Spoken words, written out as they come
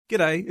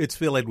G'day, it's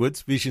Phil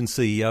Edwards, Vision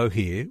CEO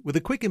here, with a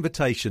quick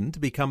invitation to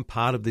become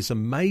part of this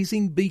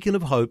amazing beacon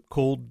of hope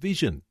called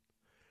Vision.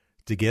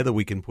 Together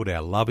we can put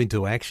our love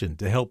into action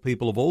to help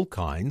people of all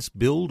kinds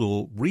build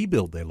or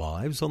rebuild their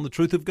lives on the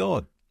truth of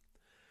God.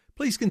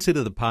 Please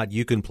consider the part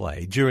you can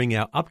play during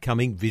our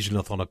upcoming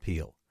Visionathon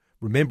appeal,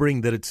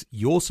 remembering that it's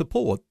your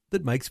support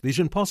that makes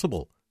Vision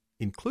possible,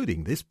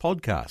 including this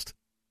podcast.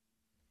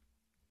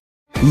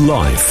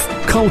 Life,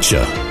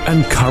 culture,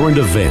 and current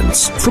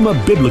events from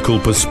a biblical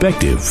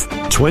perspective.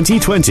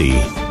 2020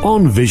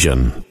 on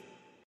Vision.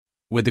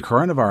 With the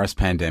coronavirus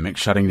pandemic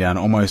shutting down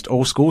almost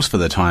all schools for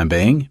the time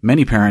being,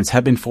 many parents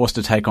have been forced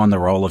to take on the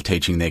role of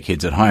teaching their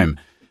kids at home.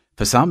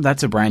 For some,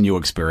 that's a brand new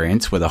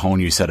experience with a whole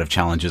new set of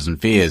challenges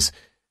and fears.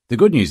 The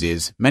good news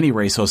is, many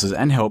resources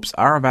and helps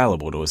are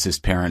available to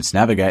assist parents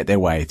navigate their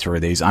way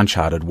through these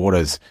uncharted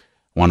waters.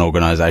 One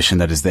organisation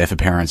that is there for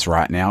parents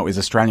right now is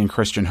Australian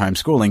Christian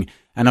Homeschooling,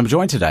 and I'm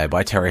joined today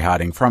by Terry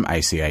Harding from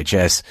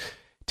ACHS.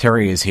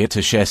 Terry is here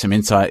to share some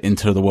insight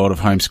into the world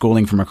of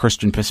homeschooling from a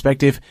Christian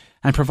perspective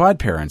and provide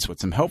parents with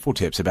some helpful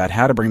tips about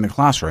how to bring the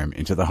classroom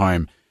into the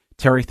home.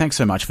 Terry, thanks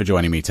so much for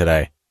joining me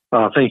today.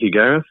 Thank you,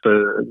 Gareth,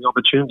 for the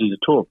opportunity to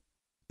talk.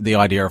 The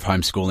idea of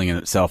homeschooling in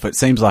itself, it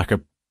seems like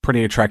a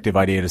pretty attractive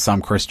idea to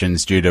some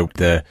Christians due to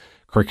the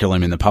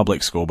curriculum in the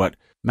public school, but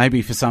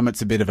maybe for some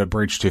it's a bit of a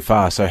bridge too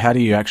far. So how do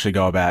you actually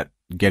go about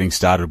getting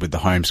started with the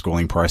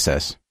homeschooling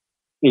process?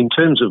 In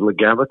terms of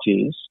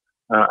legalities,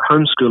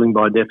 homeschooling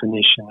by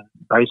definition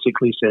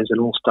basically says in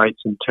all states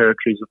and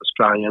territories of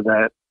Australia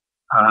that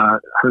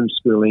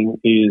homeschooling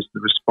is the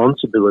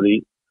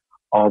responsibility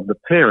of the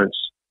parents,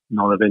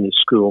 not of any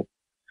school.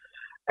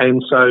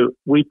 And so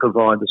we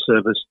provide the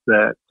service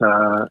that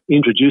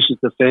introduces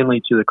the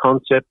family to the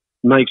concept,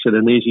 makes it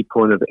an easy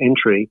point of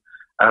entry.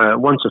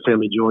 Once a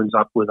family joins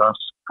up with us,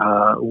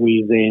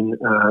 we then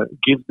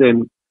give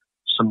them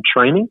some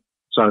training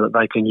so that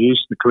they can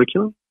use the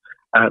curriculum.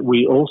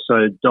 We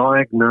also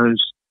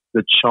diagnose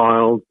the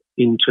child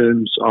in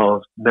terms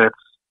of maths,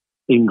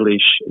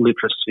 English,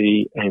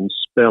 literacy and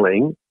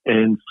spelling.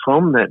 And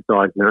from that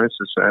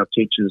diagnosis, our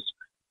teachers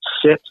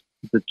set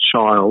the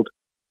child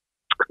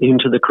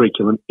into the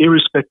curriculum,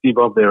 irrespective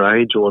of their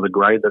age or the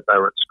grade that they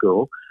were at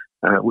school.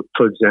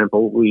 For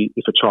example,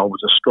 if a child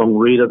was a strong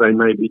reader, they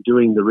may be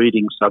doing the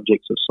reading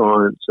subjects of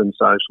science and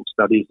social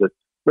studies at,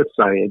 let's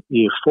say, at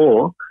year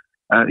 4,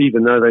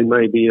 even though they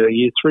may be a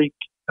year 3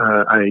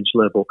 age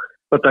level.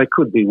 But they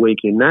could be weak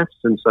in maths,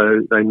 and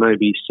so they may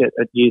be set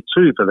at year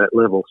 2 for that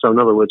level. So in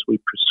other words, we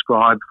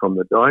prescribe from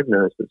the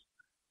diagnosis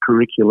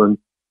curriculum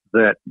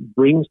that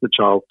brings the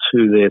child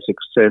to their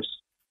success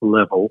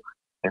level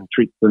and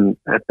treat them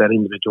at that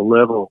individual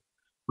level.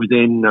 We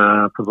then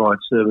provide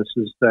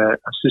services that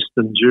assist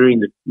them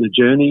during the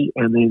journey,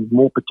 and then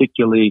more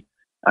particularly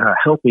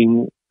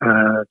helping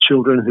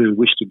children who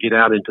wish to get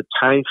out into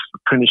TAFE,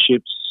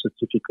 apprenticeships,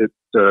 certificate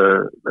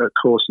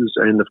courses,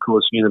 and of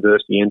course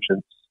university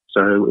entrance.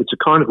 So it's a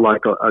kind of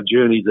like a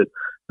journey that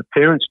the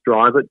parents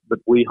drive it, but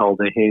we hold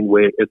their hand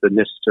at the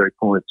necessary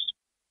points.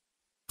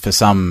 For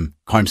some,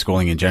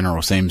 homeschooling in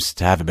general seems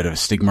to have a bit of a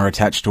stigma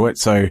attached to it.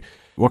 So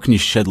what can you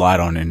shed light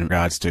on in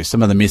regards to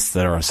some of the myths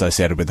that are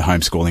associated with the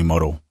homeschooling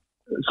model?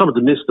 Some of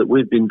the myths that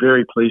we've been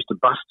very pleased to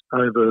bust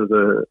over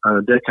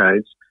the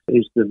decades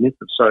is the myth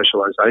of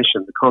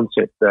socialisation, the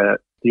concept that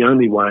the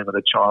only way that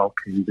a child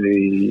can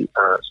be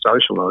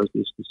socialised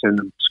is to send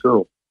them to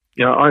school.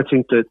 I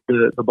think that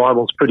the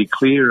Bible's pretty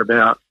clear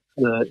about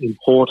the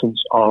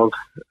importance of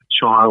a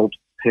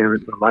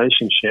child-parent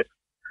relationship,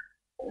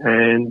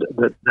 and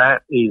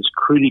that is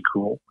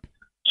critical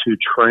to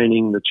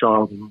training the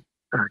child in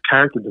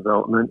character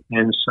development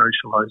and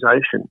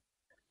socialisation.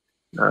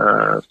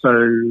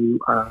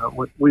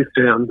 We've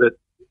found that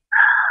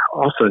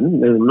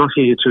often, and I'm not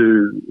here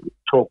to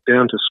talk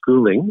down to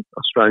schooling,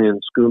 Australian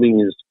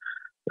schooling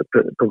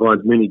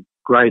provides many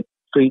great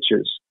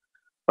features,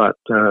 but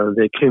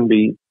there can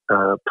be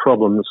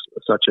problems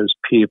such as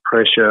peer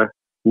pressure,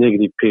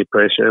 negative peer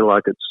pressure,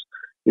 like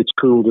it's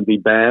cool to be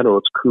bad, or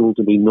it's cool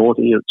to be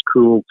naughty, it's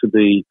cool to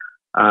be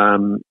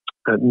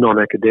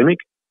non-academic.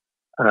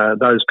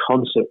 Those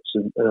concepts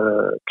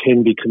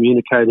can be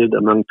communicated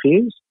among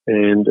peers,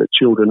 and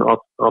children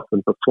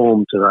often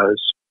perform to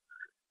those.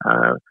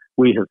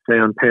 We have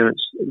found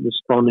parents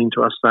responding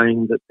to us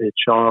saying that their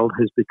child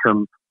has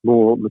become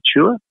more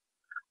mature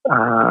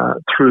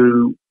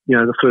through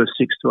the first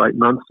 6 to 8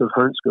 months of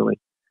homeschooling.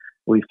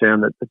 We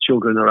found that the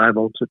children are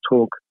able to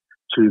talk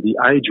to the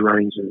age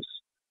ranges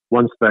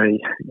once they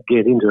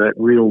get into that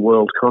real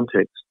world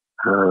context.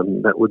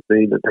 That would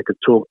be that they could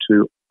talk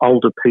to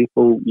older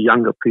people,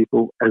 younger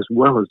people, as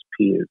well as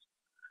peers.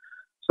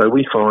 So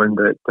we find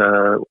that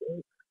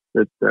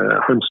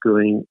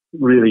homeschooling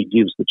really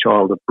gives the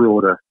child a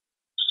broader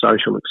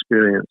social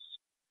experience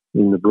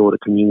in the broader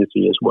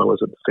community as well as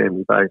at the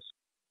family base.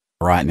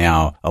 Right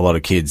now, a lot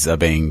of kids are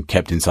being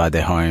kept inside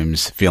their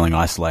homes, feeling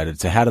isolated.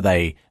 So how do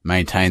they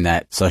maintain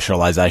that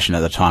socialisation at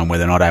the time where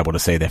they're not able to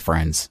see their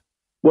friends?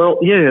 Well,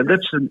 yeah,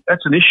 that's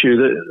an issue.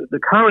 The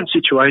current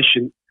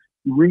situation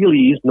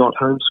really is not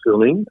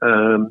homeschooling.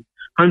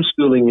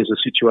 Homeschooling is a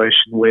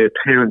situation where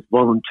parents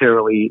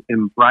voluntarily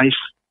embrace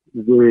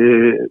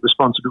the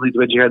responsibility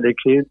to educate their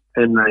kids,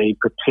 and they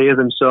prepare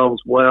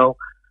themselves well.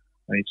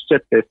 They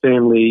set their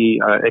family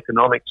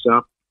economics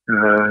up.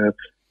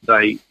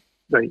 They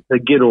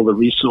get all the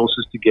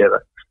resources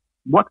together.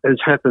 What has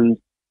happened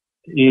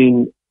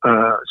since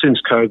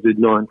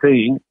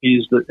COVID-19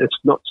 is that it's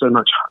not so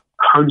much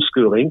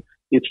homeschooling.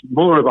 It's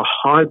more of a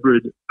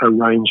hybrid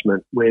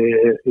arrangement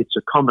where it's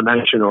a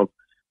combination of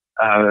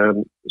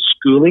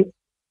schooling,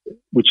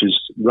 which is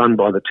run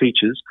by the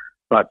teachers,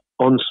 but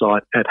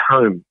on-site at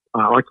home.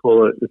 I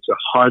call it's a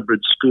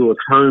hybrid school at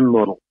home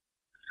model.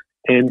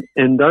 And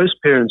those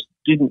parents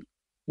didn't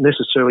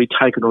necessarily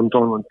take it on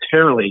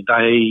voluntarily.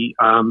 They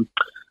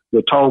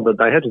were told that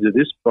they had to do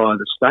this by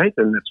the state,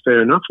 and that's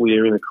fair enough. We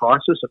are in a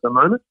crisis at the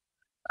moment.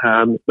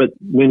 But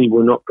many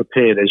were not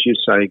prepared, as you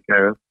say,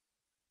 Gareth.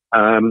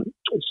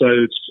 So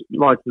it's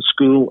like the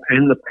school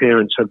and the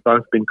parents have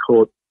both been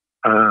caught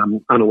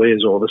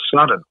unawares all of a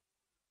sudden.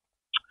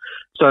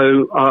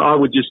 So I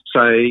would just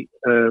say,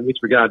 with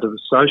regard to the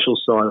social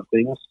side of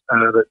things,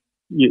 that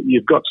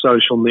you've got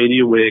social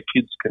media where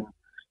kids can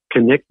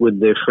connect with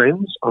their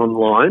friends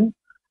online.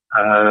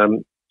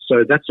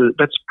 So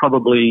that's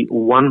probably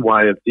one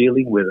way of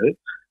dealing with it.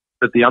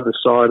 But the other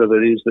side of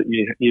it is that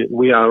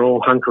we are all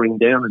hunkering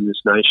down in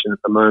this nation at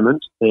the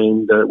moment,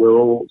 and we're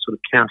all sort of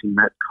counting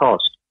that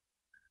cost.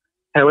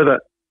 However,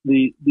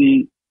 the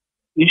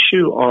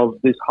issue of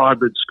this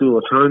hybrid school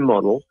at home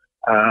model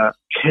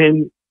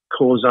can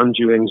cause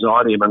undue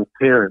anxiety among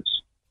parents.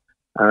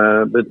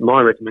 But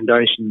my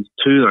recommendation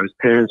to those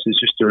parents is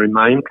just to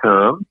remain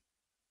calm,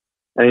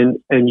 and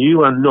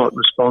you are not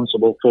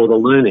responsible for the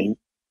learning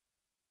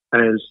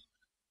as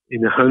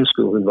in a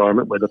homeschool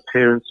environment where the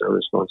parents are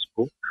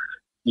responsible.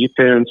 You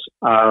parents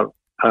are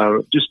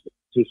just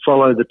to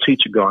follow the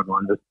teacher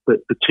guideline.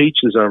 The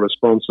teachers are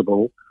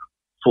responsible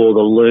for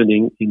the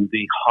learning in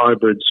the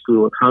hybrid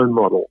school at home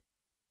model.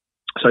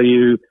 So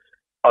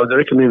I would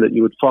recommend that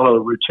you would follow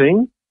a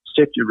routine,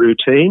 set your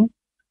routine,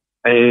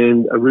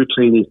 and a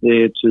routine is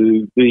there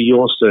to be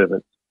your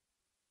servant.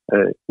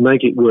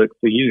 Make it work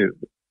for you.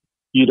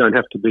 You don't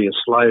have to be a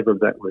slave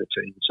of that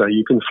routine, so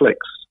you can flex.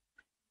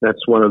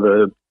 That's one of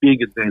the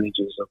big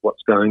advantages of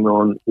what's going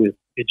on with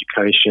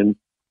education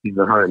in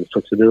the home,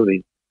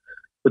 flexibility.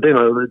 But then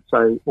I would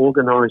say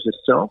organise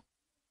yourself.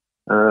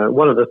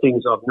 One of the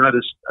things I've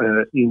noticed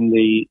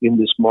in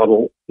this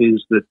model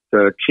is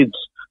that kids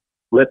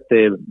let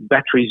their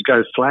batteries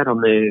go flat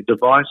on their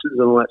devices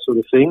and all that sort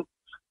of thing.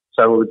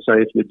 So I would say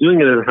if you're doing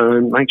it at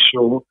home, make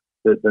sure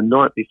that the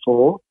night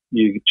before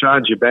you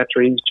charge your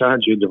batteries,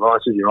 charge your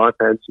devices, your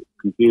iPads, your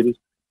computers,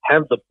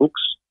 have the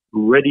books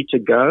ready to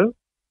go,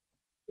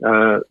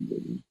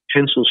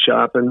 pencil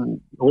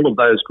sharpened, all of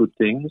those good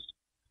things.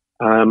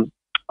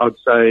 I'd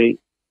say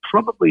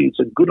probably it's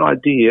a good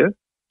idea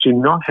to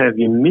not have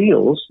your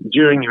meals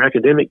during your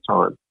academic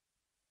time.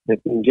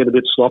 It can get a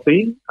bit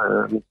sloppy.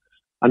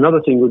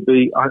 Another thing would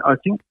be, I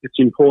think it's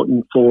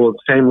important for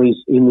families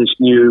in this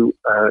new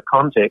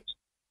context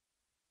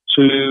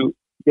to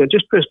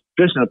just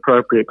dress in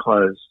appropriate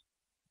clothes.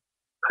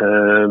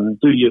 Do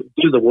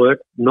the work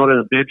not in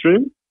a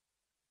bedroom,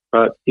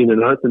 but in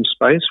an open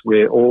space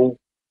where all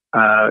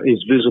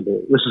is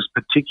visible. This is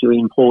particularly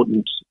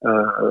important,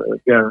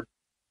 Gareth,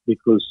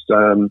 because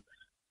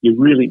you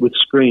really, with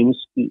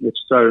screens,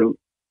 it's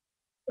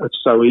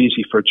so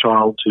easy for a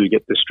child to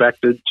get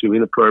distracted to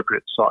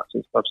inappropriate sites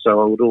and stuff.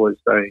 So I would always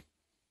say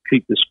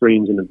keep the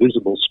screens in a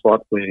visible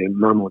spot where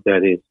mum or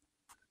dad is.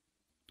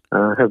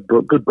 Have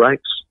good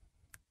breaks,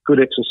 good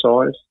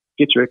exercise,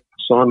 get your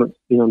assignments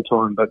in on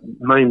time. But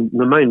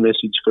the main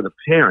message for the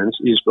parents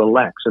is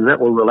relax, and that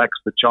will relax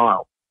the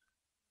child.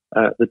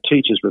 The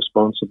teacher's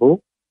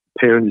responsible.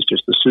 The parent is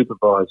just the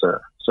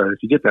supervisor. So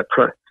if you get that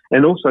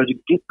and also to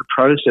get the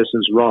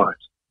processes right,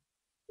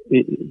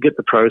 get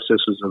the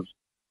processes of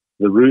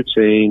the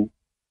routine,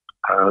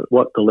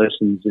 what the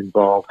lessons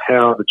involve,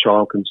 how the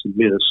child can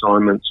submit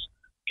assignments,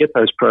 get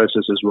those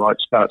processes right,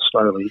 start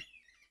slowly,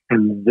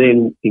 and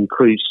then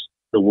increase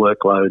the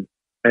workload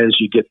as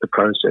you get the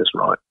process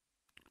right.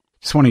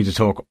 Just wanting to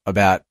talk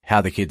about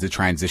how the kids are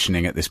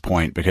transitioning at this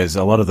point, because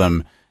a lot of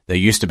them, they're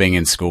used to being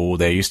in school,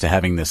 they're used to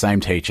having the same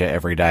teacher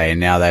every day, and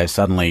now their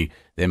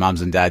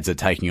mums and dads are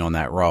taking on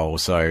that role.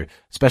 So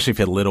especially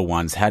for the little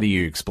ones, how do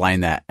you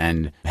explain that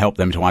and help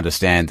them to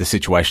understand the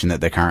situation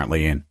that they're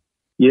currently in?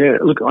 Yeah,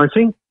 look, I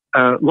think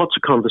lots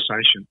of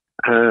conversation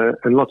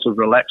and lots of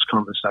relaxed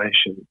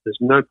conversation. There's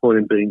no point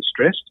in being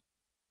stressed.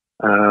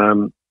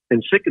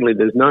 And secondly,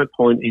 there's no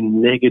point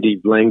in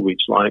negative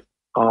language like,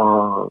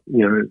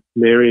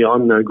 Mary,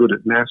 I'm no good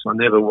at maths. I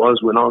never was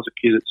when I was a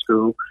kid at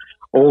school.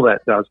 All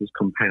that does is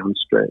compound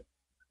stress.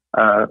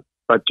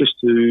 But just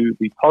to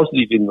be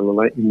positive in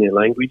their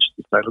language,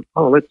 to say, look,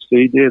 let's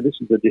see, this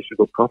is a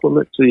difficult problem.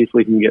 Let's see if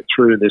we can get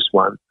through this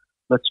one.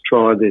 Let's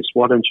try this.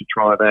 Why don't you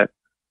try that?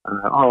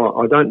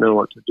 I don't know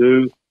what to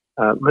do.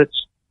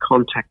 Let's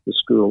contact the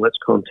school. Let's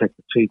contact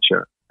the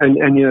teacher. And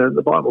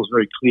the Bible's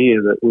very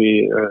clear that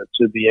we're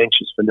to be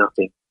anxious for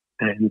nothing.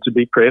 and to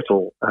be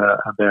prayerful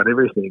about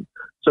everything.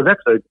 So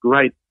that's a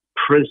great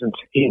present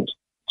hint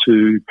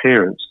to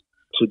parents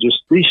to just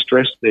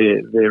de-stress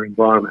their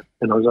environment.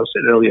 And as I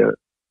said earlier,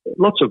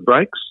 lots of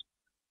breaks,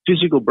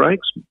 physical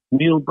breaks,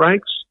 meal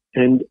breaks,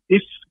 and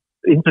if,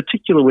 in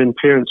particular, when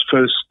parents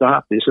first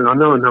start this, and I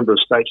know a number of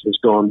states has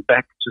gone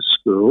back to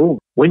school,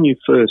 when you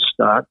first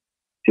start,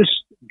 just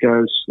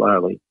go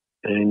slowly.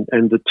 And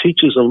the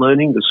teachers are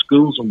learning, the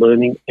schools are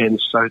learning, and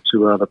so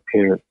too are the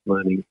parents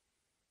learning.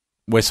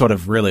 We're sort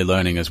of really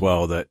learning as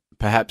well that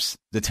perhaps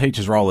the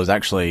teacher's role is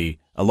actually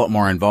a lot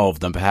more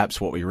involved than perhaps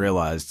what we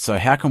realised. So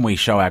how can we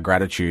show our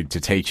gratitude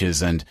to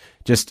teachers and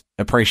just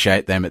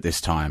appreciate them at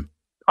this time?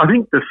 I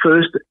think the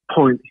first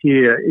point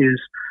here is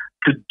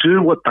to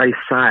do what they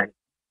say,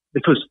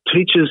 because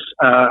teachers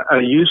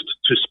are used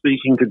to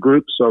speaking to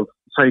groups of,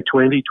 say,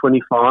 20,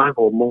 25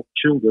 or more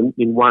children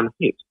in one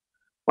hit.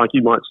 Like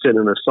you might set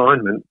an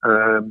assignment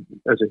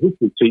as a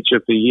history teacher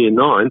for year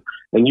 9,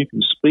 and you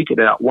can speak it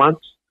out once.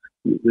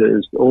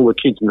 There's all the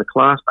kids in the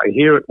class, they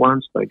hear it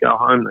once, they go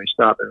home, they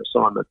start their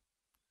assignment.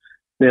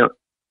 Now,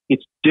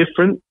 it's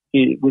different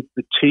with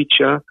the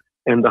teacher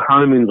and the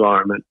home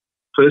environment.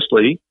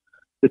 Firstly,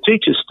 the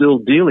teacher's still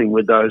dealing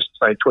with those,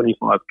 say,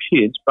 25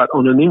 kids, but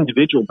on an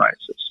individual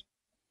basis.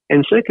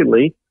 And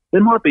secondly,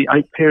 there might be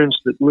 8 parents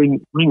that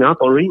ring up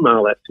or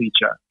email that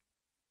teacher,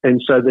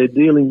 and so they're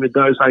dealing with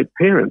those 8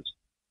 parents.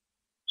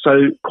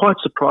 So quite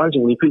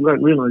surprisingly, people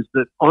don't realise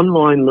that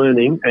online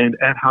learning and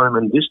at home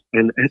and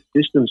at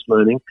distance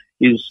learning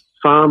is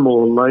far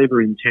more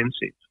labour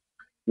intensive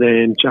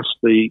than just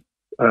the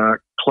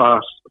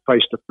class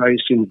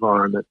face-to-face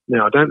environment.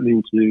 Now, I don't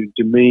mean to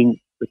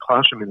demean the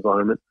classroom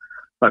environment,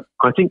 but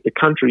I think the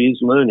country is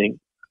learning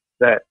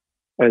that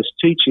as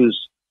teachers,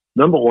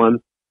 number one,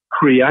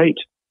 create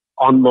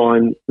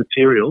online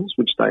materials,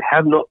 which they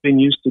have not been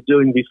used to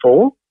doing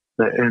before,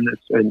 and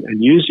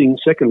using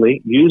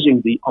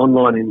the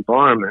online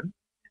environment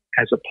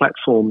as a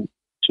platform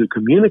to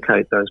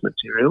communicate those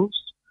materials,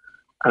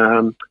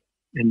 and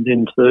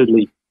then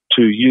thirdly,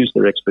 to use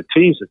their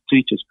expertise as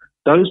teachers.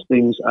 Those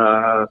things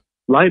are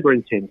labour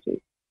intensive.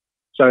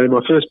 So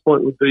my first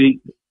point would be,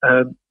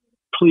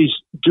 please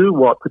do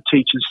what the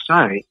teachers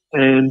say,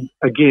 and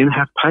again,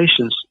 have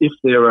patience if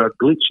there are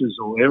glitches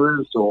or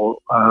errors or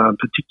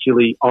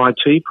particularly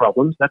IT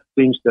problems. That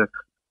things that,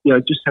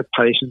 just have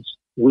patience.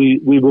 We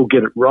will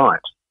get it right.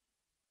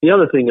 The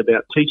other thing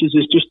about teachers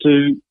is just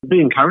to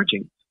be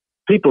encouraging.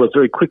 People are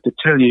very quick to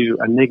tell you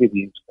a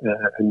negative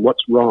and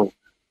what's wrong,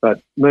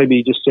 but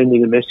maybe just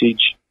sending a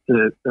message,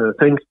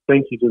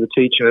 thank you to the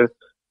teacher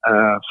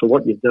for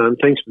what you've done.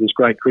 Thanks for this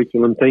great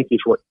curriculum. Thank you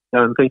for what you've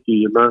done. Thank you,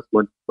 you marked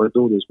my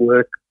daughter's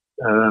work.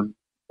 And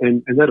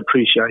that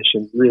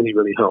appreciation really,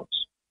 really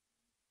helps.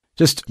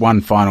 Just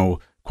one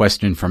final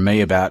question from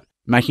me about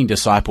making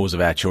disciples of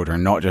our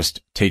children, not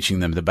just teaching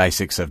them the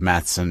basics of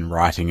maths and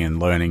writing and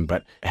learning,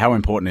 but how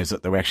important is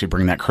it that we actually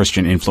bring that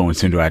Christian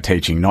influence into our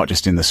teaching, not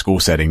just in the school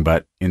setting,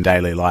 but in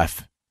daily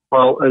life?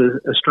 Well,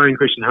 Australian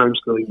Christian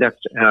homeschooling, that's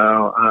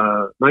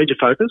our major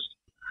focus.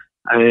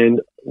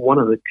 And one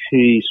of the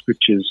key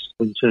scriptures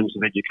in terms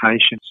of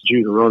education is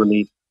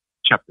Deuteronomy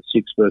chapter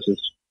 6,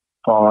 verses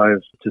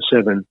 5 to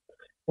 7.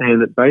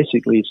 And it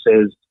basically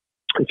says,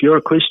 if you're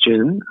a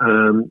Christian,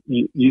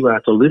 you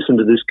have to listen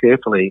to this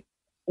carefully.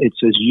 It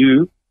says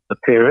you, the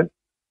parent,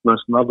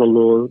 must love the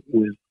Lord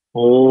with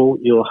all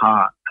your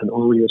heart and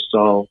all your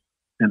soul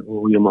and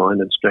all your mind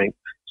and strength.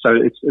 So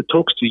it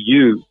talks to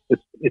you.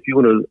 If you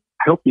want to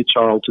help your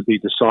child to be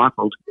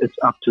discipled, it's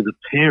up to the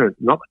parent,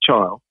 not the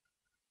child,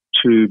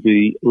 to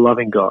be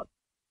loving God.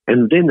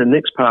 And then the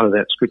next part of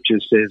that scripture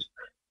says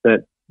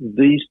that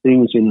these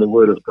things in the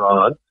Word of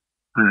God,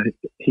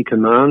 He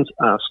commands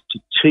us to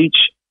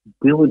teach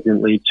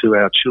diligently to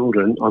our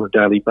children on a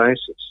daily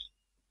basis.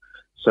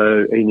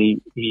 So, and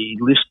he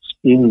lists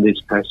in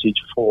this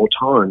passage 4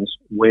 times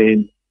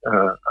when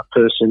a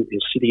person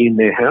is sitting in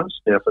their house.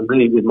 Now, for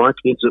me, with my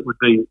kids, it would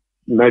be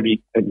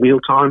maybe at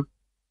mealtime,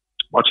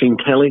 watching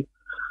telly,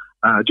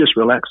 just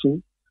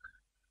relaxing.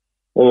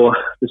 Or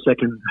the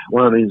second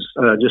one is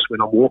just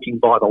when I'm walking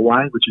by the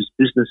way, which is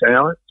business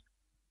hours.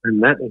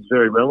 And that is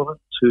very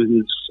relevant to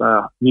this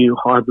new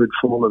hybrid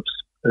form of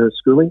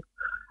schooling.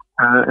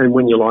 And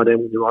when you lie down,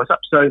 when you rise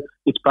up. So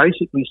it's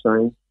basically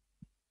saying,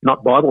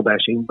 not Bible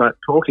bashing, but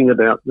talking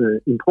about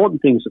the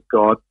important things of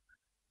God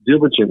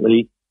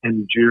diligently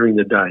and during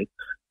the day.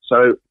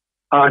 So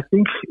I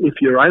think if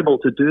you're able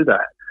to do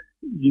that,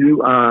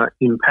 you are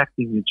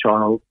impacting your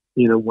child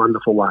in a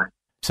wonderful way.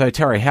 So,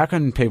 Terry, how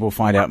can people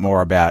find out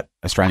more about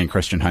Australian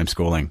Christian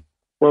homeschooling?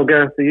 Well,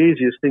 Gareth, the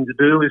easiest thing to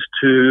do is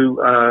to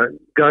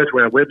go to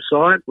our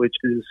website, which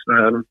is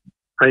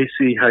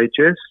achs.edu.au.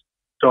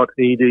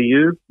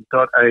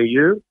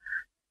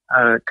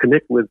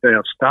 Connect with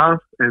our staff,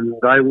 and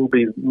they will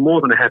be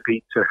more than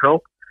happy to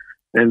help.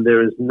 And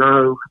there is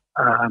no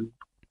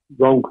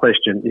wrong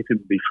question. You can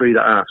be free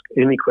to ask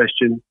any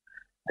question,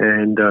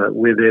 and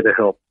we're there to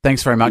help.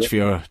 Thanks very much for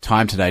your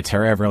time today,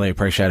 Terry. I've really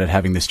appreciated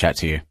having this chat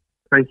to you.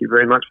 Thank you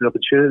very much for the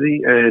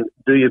opportunity, and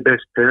do your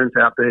best, parents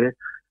out there.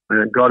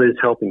 God is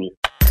helping you.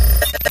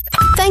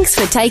 Thanks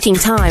for taking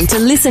time to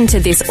listen to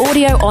this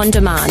audio on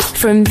demand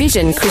from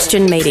Vision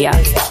Christian Media.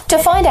 To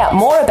find out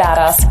more about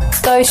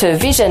us, go to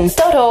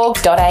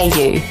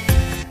vision.org.au.